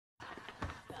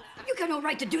got no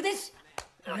right to do this.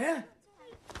 Oh, yeah?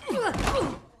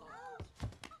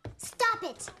 Stop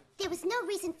it! There was no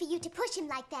reason for you to push him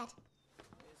like that.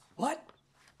 What?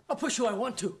 I'll push who I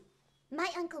want to. My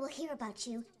uncle will hear about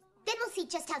you. Then we'll see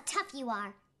just how tough you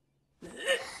are. Idiot!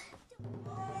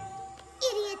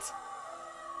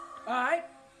 All right.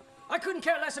 I couldn't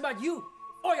care less about you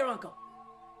or your uncle.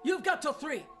 You've got till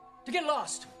 3 to get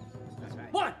lost. That's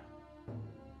right. 1,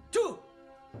 2,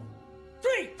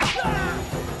 3.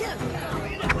 Ah!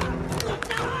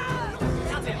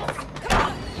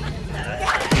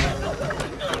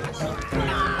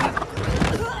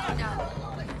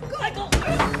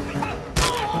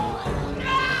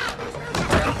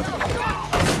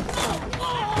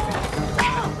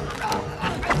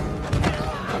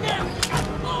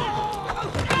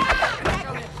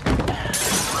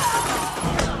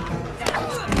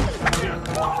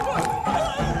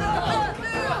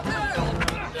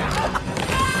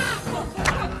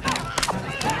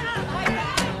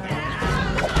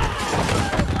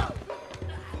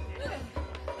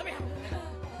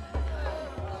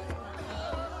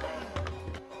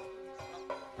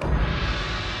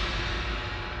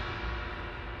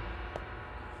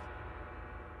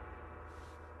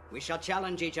 We shall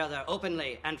challenge each other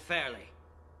openly and fairly.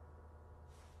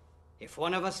 If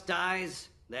one of us dies,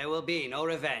 there will be no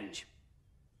revenge.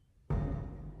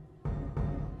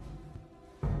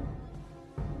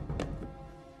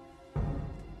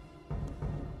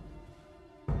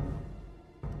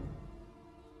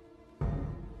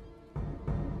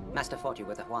 Master fought you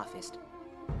with a Hua fist.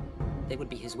 It would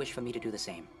be his wish for me to do the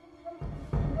same.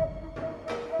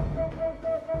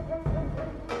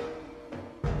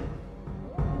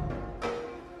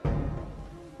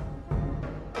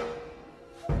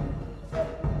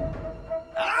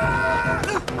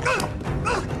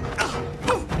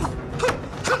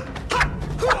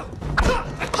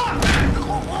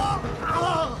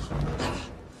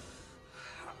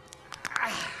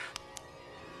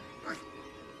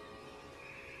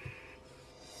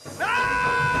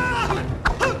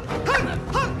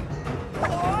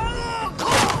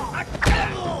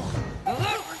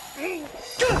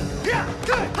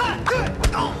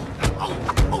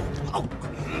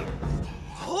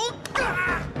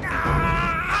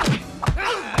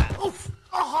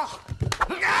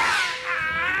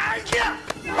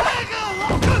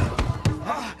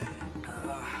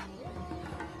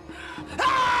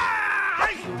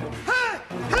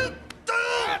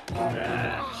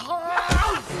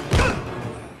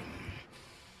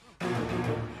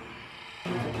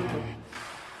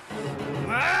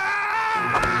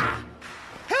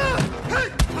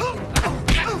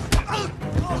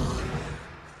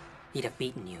 He'd have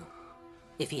beaten you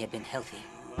if he had been healthy.